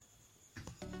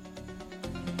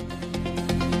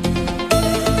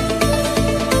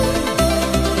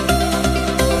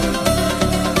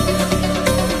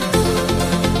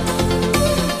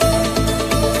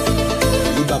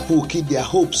keep their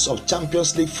hopes of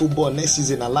Champions League football next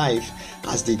season alive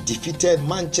as they defeated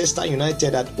Manchester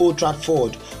United at Old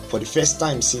Trafford for the first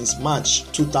time since March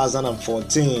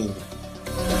 2014. On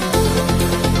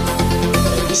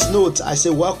this note, I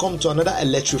say welcome to another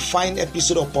electrifying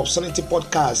episode of Popsonity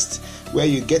Podcast, where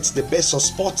you get the best of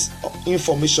sports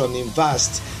information in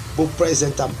vast, both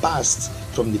present and past,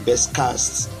 from the best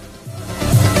casts.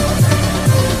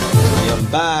 I am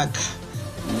back,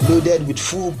 loaded with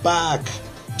full bag,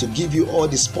 to give you all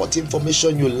the sport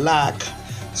information you lack.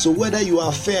 So whether you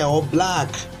are fair or black,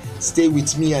 stay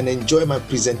with me and enjoy my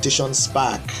presentation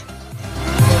spark.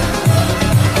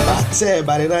 Bate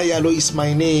Barena Yalo is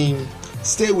my name.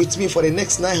 Stay with me for the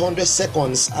next 900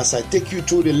 seconds as I take you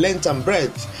through the length and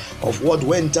breadth of what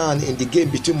went down in the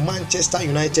game between Manchester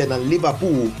United and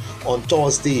Liverpool on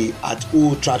Thursday at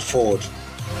Old Trafford.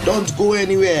 Don't go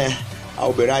anywhere.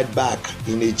 I'll be right back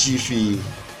in a jiffy.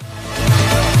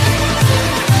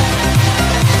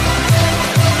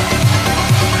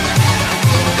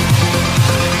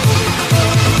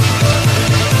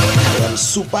 I am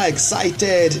super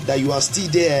excited that you are still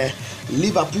there.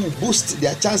 Liverpool boost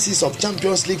their chances of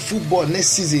Champions League football next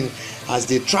season as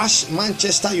they trash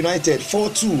Manchester United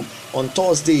 4-2 on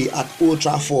Thursday at Old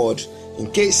Trafford. In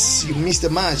case you missed the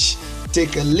match,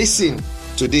 take a listen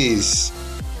to this.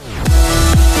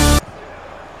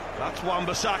 That's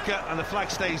Wan-Bissaka and the flag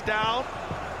stays down.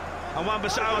 And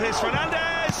Wan-Bissaka, here's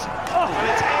Fernandes! And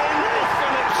it's in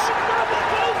Phillips.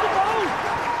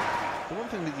 The one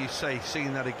thing that you say,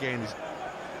 seeing that again, is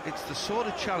it's the sort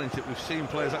of challenge that we've seen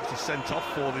players actually sent off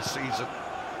for this season.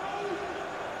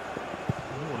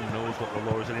 No one knows what the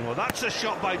law is anymore. That's a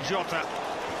shot by Jota,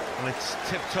 and it's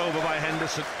tipped over by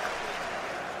Henderson.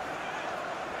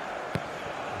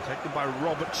 Taken by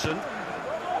Robertson.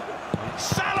 And it's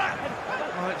Salah!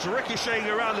 Oh, it's ricocheting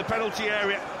around the penalty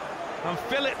area. And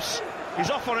Phillips is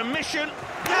off on a mission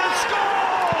and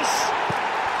scores!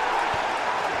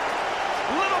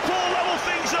 Liverpool level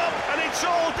things up, and it's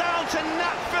all down to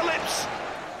Nat Phillips.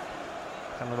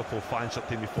 Can Liverpool find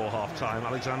something before half-time?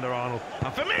 Alexander-Arnold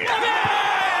and Firmino!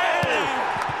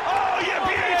 Oh, you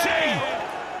beauty!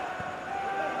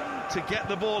 To get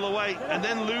the ball away and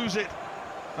then lose it.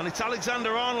 And it's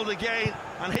Alexander-Arnold again,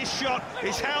 and his shot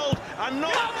is held and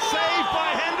not saved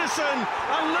by Henderson.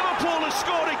 And Liverpool has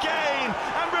scored again,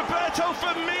 and Roberto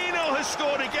Firmino has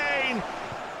scored again.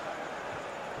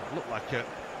 It looked like a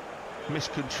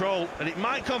miscontrol, and it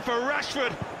might come for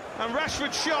Rashford, and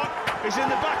Rashford's shot is in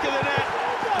the back of the net,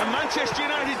 and Manchester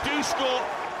United do score,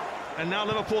 and now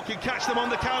Liverpool can catch them on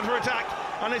the counter-attack,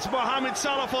 and it's Mohamed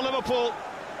Salah for Liverpool.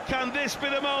 Can this be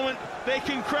the moment they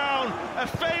can crown a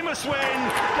famous win?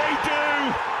 They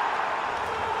do!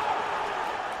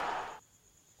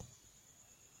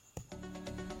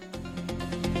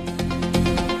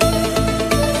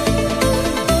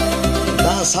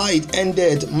 That's how it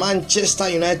ended. Manchester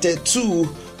United 2,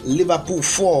 Liverpool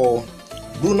 4.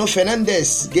 Bruno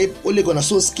Fernandes gave Ole Gunnar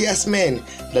Solskjaer's men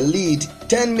the lead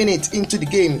 10 minutes into the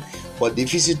game, but the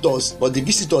visitors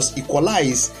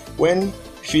equalized when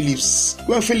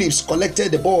Phillips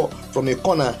collected the ball from a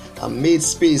corner and made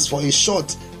space for a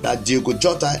shot that Diogo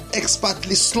Jota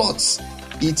expertly slots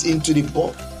it into the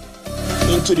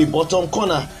bottom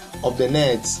corner of the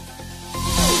net.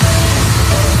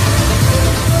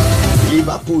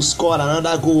 Liverpool scored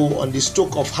another goal on the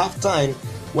stroke of halftime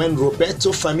when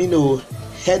Roberto Firmino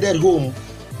headed home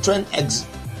Trent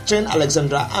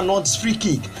Alexander-Arnold's free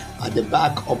kick at the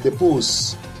back of the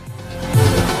post.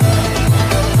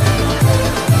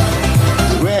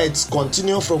 The Reds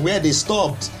continued from where they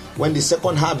stopped when the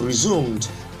second half resumed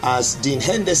as Dean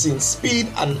Henderson speed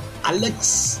and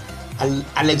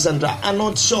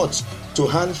Alexander-Arnold shot to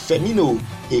hand Firmino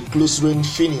a close-range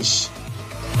finish.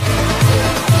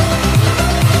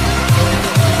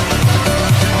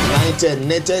 United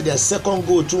netted their second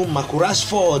goal through Marcus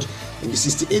Rashford in the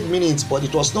 68th minute, but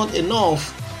it was not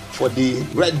enough for the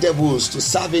Red Devils to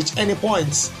salvage any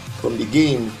points from the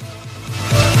game.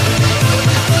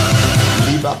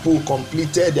 Liverpool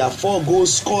completed their 4-goal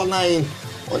scoreline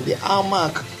on the hour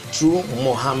mark through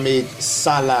Mohamed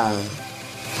Salah.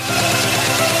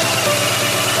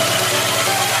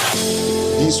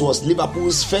 This was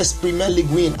Liverpool's first Premier League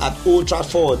win at Old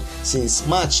Trafford since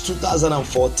March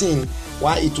 2014,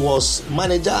 while it was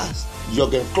manager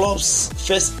Jurgen Klopp's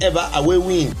first ever away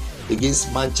win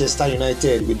against Manchester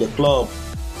United with the club.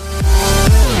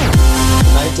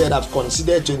 United have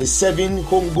conceded 27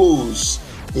 home goals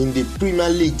in the Premier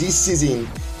League this season,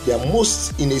 their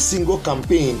most in a single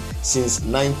campaign since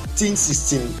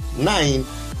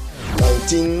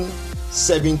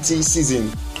 1969-1970 season,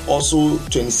 also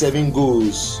 27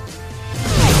 goals.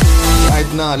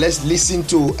 Right now, let's listen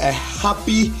to a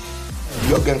happy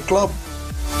Jurgen Klopp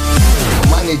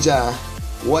manager,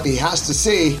 what he has to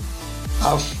say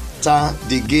after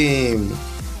the game.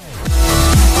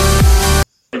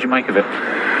 What did you make of it?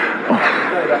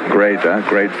 Oh, great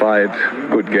fight,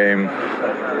 good game,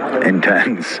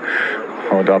 intense,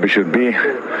 how derby should be,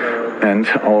 and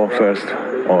our first,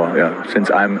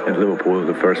 since I'm at Liverpool,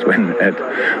 the first win at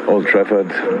Old Trafford.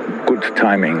 Good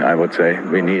timing, I would say.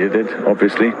 We needed it,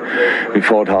 obviously. We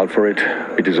fought hard for it,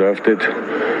 we deserved it,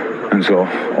 and so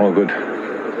all good.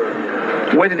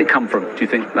 Where did it come from, do you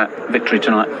think, that victory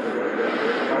tonight?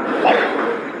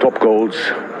 Top goals.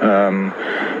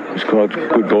 We scored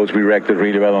good goals. We reacted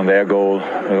really well on their goal.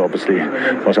 Obviously,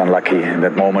 was unlucky in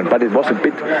that moment. But it was a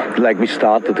bit like we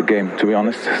started the game, to be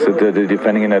honest. So the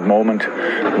defending in that moment,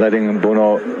 letting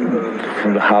Bruno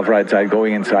from the half right side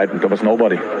going inside, there was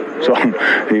nobody. So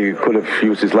he could have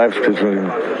used his left, used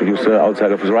the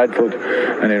outside of his right foot,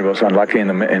 and it was unlucky in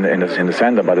the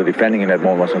center. But the defending in that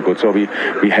moment wasn't good. So we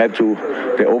had to.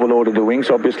 They overloaded the wings,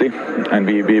 obviously, and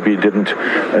we didn't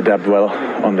adapt well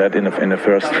on that in the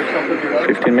first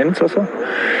 15 minutes or so.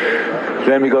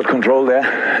 Then we got control there,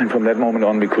 and from that moment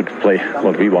on we could play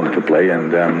what we wanted to play,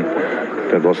 and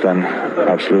that was then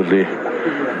absolutely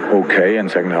okay,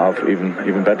 and second half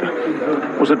even better.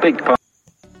 Was a big part.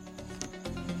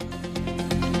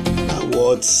 That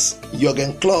was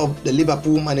Jurgen Klopp, the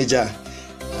Liverpool manager.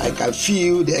 I can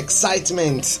feel the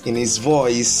excitement in his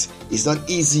voice. It's not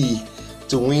easy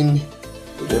to win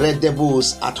the Red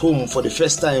Devils at home for the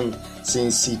first time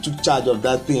since he took charge of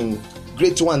that thing.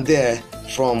 Great one there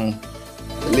from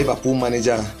the Liverpool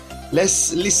manager.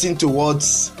 Let's listen to what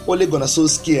Ole Gunnar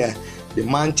Solskjaer, the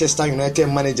Manchester United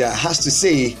manager, has to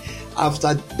say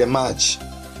after the match.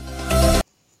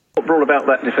 What brought about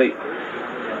that defeat?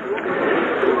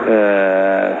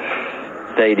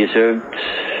 They deserved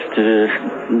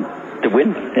to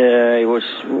win.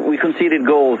 We conceded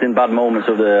goals in bad moments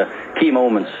of the key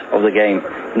moments of the game.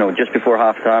 Just before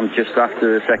halftime, just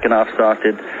after the second half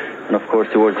started, and of course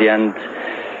towards the end,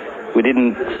 we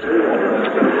didn't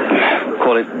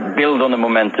build on the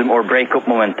momentum or break up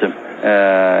momentum.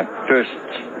 First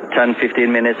 10-15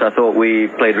 minutes, I thought we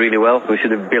played really well. We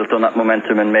should have built on that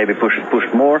momentum and maybe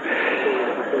pushed more.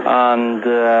 And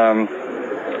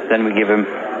then we give him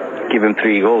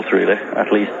 3 goals, really.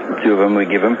 At least 2 of them we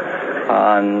give him.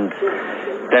 And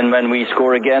then when we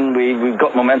score again, we've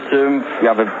got momentum. We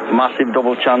have a massive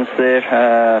double chance there.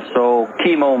 So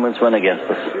key moments went against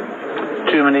us.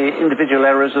 Too many individual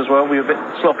errors as well. We were a bit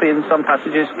sloppy in some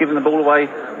passages, giving the ball away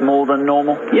more than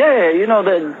normal. Yeah,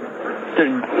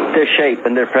 their shape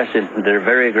and their pressing. They're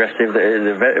very aggressive.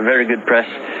 They're very good press.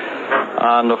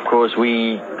 And of course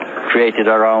we created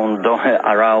our own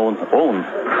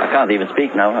I can't even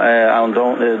speak now.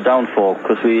 Our downfall,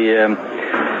 because we.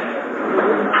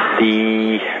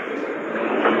 The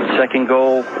second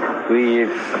goal, we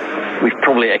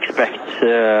probably expect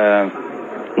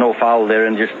no foul there,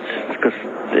 and just because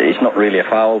it's not really a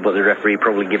foul, but the referee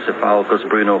probably gives a foul because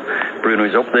Bruno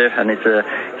is up there, and it's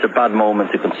a bad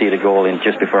moment to concede a goal in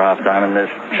just before half time. And as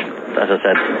I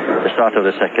said, the start of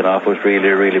the second half was really,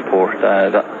 really poor.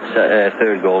 That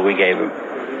third goal we gave him.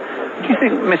 Do you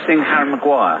think missing Harry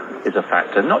Maguire is a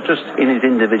factor, not just in his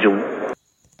individual?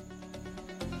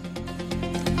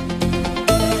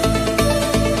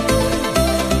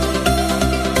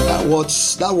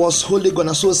 That was Ole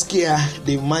Gunnar Solskjaer,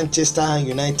 the Manchester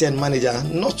United manager.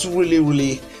 Not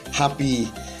really happy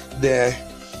there.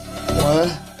 Well,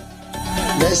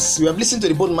 we have listened to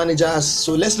the both managers,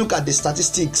 so let's look at the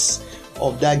statistics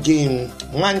of that game.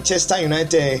 Manchester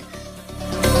United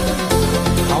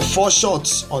have 4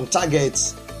 shots on target,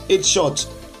 8 shots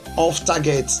off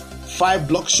target, 5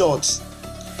 block shots,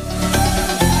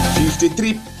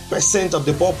 53% of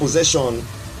the ball possession,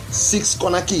 6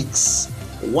 corner kicks,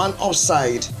 1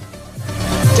 offside,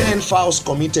 10 fouls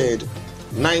committed,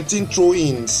 19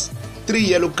 throw-ins, 3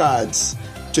 yellow cards,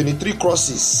 23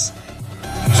 crosses,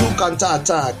 2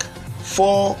 counter-attack,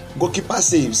 4 goalkeeper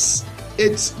saves,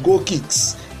 8 goal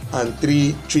kicks, and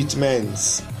 3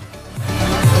 treatments.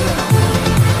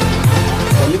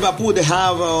 For Liverpool, they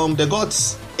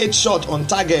got 8 shots on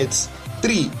target,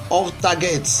 3 off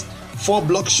targets, 4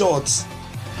 block shots.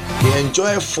 They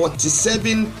enjoy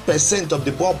 47% of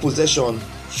the ball possession,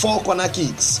 4 corner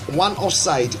kicks, 1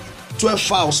 offside, 12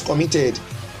 fouls committed,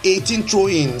 18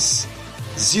 throw-ins,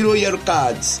 0 yellow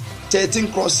cards, 13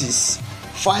 crosses,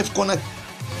 5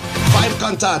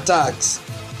 counter-attacks,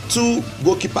 2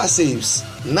 goalkeeper saves,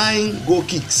 9 goal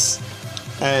kicks,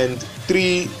 and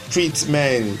 3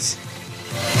 treatments.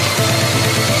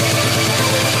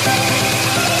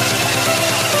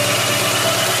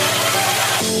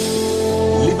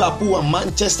 Liverpool and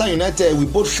Manchester United will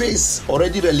both face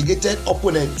already relegated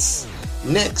opponents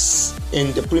next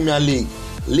in the Premier League.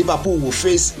 Liverpool will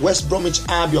face West Bromwich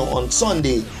Albion on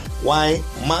Sunday, while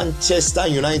Manchester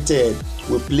United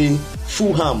will play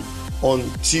Fulham on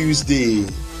Tuesday.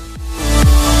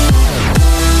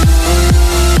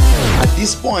 At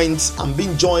this point, I'm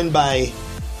being joined by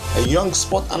a young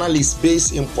sport analyst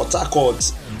based in Port Harcourt,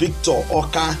 Victor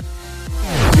Oka.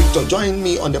 Victor joined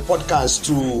me on the podcast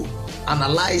to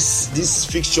analyze this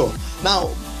fixture.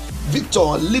 Now, Victor,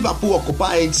 Liverpool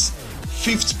occupies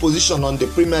 5th position on the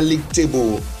Premier League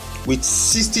table with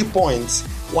 60 points,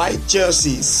 while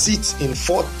Chelsea sits in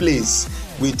 4th place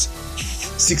with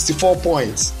 64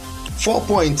 points. 4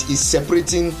 points is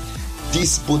separating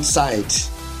these both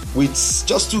sides, with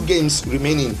just 2 games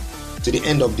remaining to the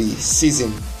end of the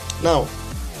season. Now,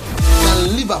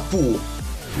 can Liverpool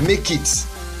make it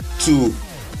to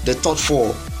the top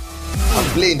 4 and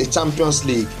play in the Champions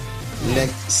League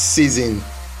next season?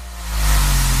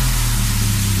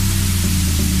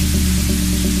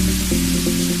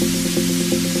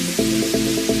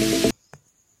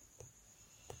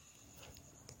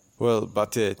 Well,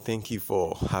 Bate, thank you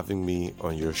for having me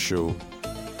on your show.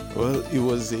 Well, it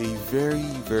was a very,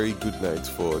 very good night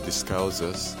for the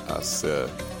Scousers as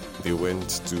they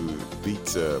went to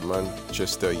beat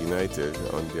Manchester United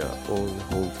on their own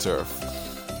home turf.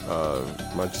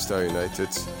 Manchester United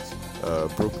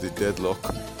broke the deadlock,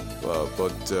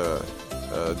 but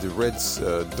the Reds'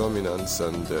 dominance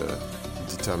and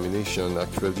determination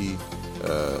actually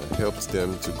helped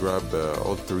them to grab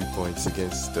all 3 points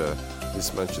against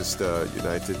this Manchester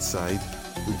United side,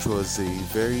 which was a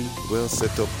very well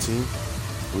set up team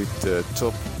with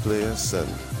top players,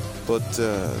 but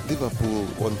Liverpool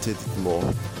wanted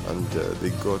more, and they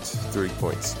got 3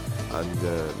 points,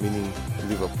 and meaning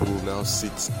Liverpool now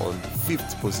sits on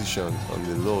 5th position on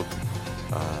the log.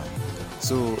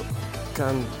 So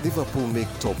can Liverpool make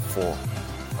top 4?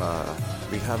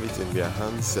 They have it in their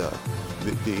hands.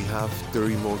 They have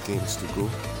 3 more games to go.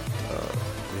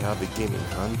 They have a game in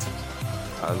hand,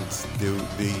 and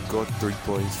they got 3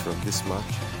 points from this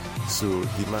match. So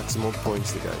the maximum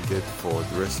points they can get for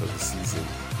the rest of the season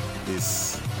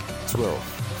is 12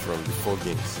 from the 4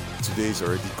 games. Today is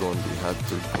already gone. They had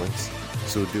 3 points,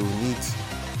 so they will need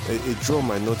a draw.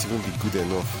 Might not even be good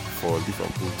enough for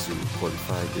Liverpool to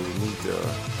qualify. They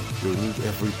will need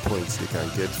every point they can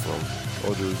get from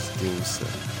all those games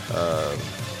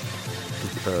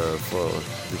for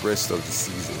the rest of the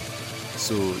season.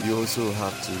 So you also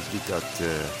have to look at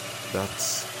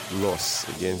that loss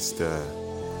against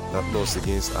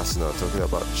Arsenal. Talking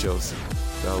about Chelsea,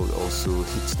 that would also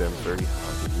hit them very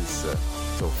hard in this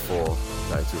top 4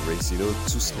 title race.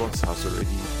 2 slots has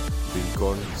already been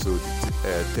gone, so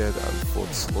the 3rd and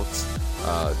 4th slots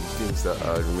are the things that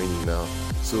are remaining now.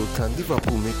 So can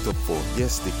Liverpool make top 4?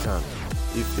 Yes, they can,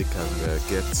 if they can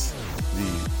get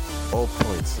all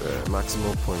points,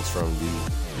 maximum points from the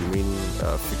remaining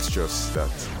fixtures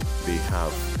that they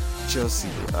have. Chelsea,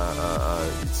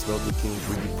 it's not looking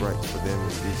really bright for them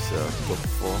in this top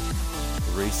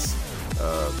 4 race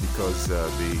because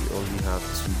they only have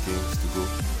 2 games to go.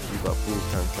 Liverpool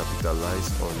can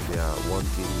capitalize on their 1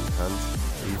 game in hand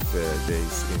if there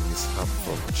is a mishap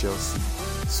from Chelsea.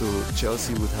 So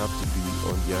Chelsea would have to be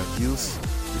on their heels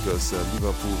because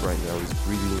Liverpool right now is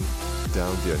breathing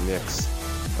down their necks.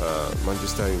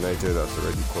 Manchester United has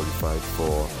already qualified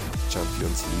for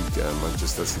Champions League.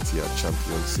 Manchester City are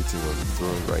champions, sitting on the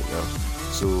throne right now.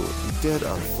 So the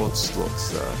 3rd and 4th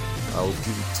slots, I will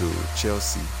give it to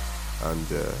Chelsea and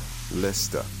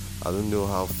Leicester. I don't know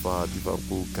how far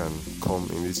Liverpool can come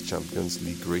in this Champions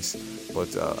League race,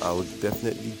 but I would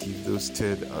definitely give those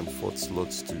 3rd and 4th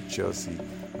slots to Chelsea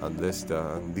and Leicester,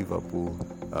 and Liverpool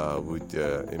would,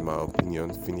 in my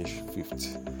opinion, finish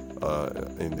 5th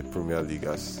in the Premier League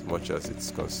as much as it's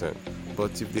concerned.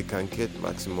 But if they can get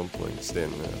maximum points,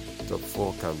 then top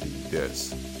 4 can be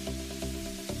theirs.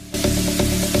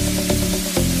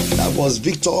 That was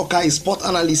Victor Oka, a sport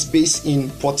analyst based in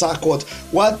Port Harcourt.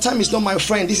 Well, time is not my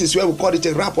friend. This is where we call it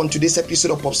a wrap on today's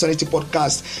episode of Popsonity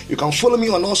Podcast. You can follow me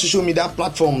on all social media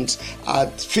platforms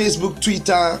at Facebook,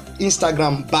 Twitter,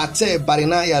 Instagram, Bate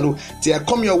Barina Yalu. Till I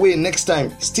come your way next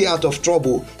time, stay out of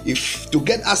trouble. If to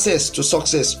get access to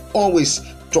success, always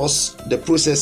trust the process.